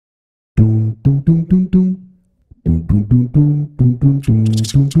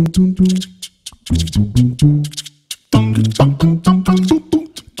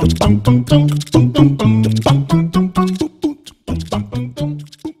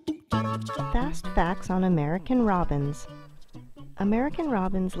Fast facts on American robins. American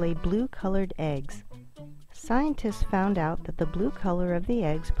robins lay blue-colored eggs. Scientists found out that the blue color of the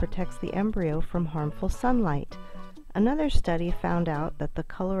eggs protects the embryo from harmful sunlight. Another study found out that the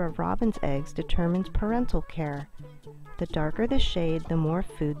color of robins' eggs determines parental care. The darker the shade, the more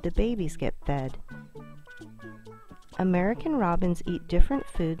food the babies get fed. American robins eat different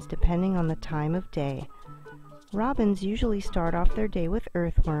foods depending on the time of day. Robins usually start off their day with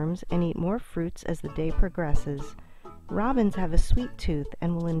earthworms and eat more fruits as the day progresses. Robins have a sweet tooth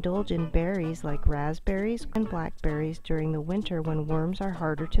and will indulge in berries like raspberries and blackberries during the winter when worms are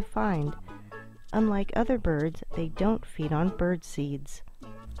harder to find. Unlike other birds, they don't feed on bird seeds.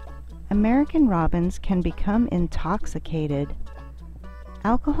 American robins can become intoxicated.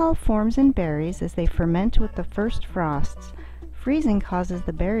 Alcohol forms in berries as they ferment with the first frosts. Freezing causes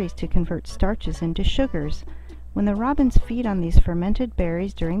the berries to convert starches into sugars. When the robins feed on these fermented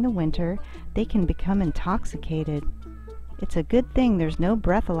berries during the winter, they can become intoxicated. It's a good thing there's no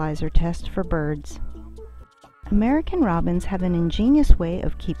breathalyzer test for birds. American robins have an ingenious way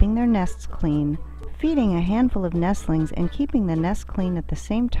of keeping their nests clean. Feeding a handful of nestlings and keeping the nest clean at the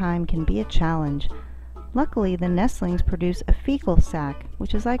same time can be a challenge. Luckily, the nestlings produce a fecal sac,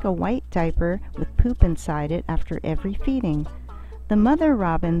 which is like a white diaper with poop inside it after every feeding. The mother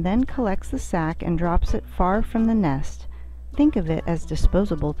robin then collects the sac and drops it far from the nest. Think of it as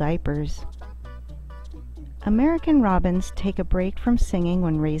disposable diapers. American robins take a break from singing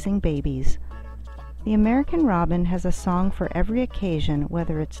when raising babies. The American robin has a song for every occasion,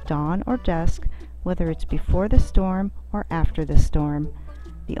 whether it's dawn or dusk, whether it's before the storm or after the storm.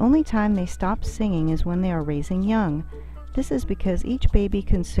 The only time they stop singing is when they are raising young. This is because each baby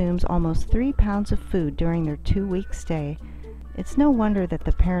consumes almost 3 pounds of food during their 2-week stay. It's no wonder that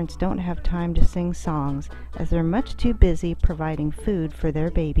the parents don't have time to sing songs, as they're much too busy providing food for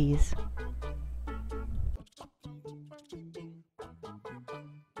their babies.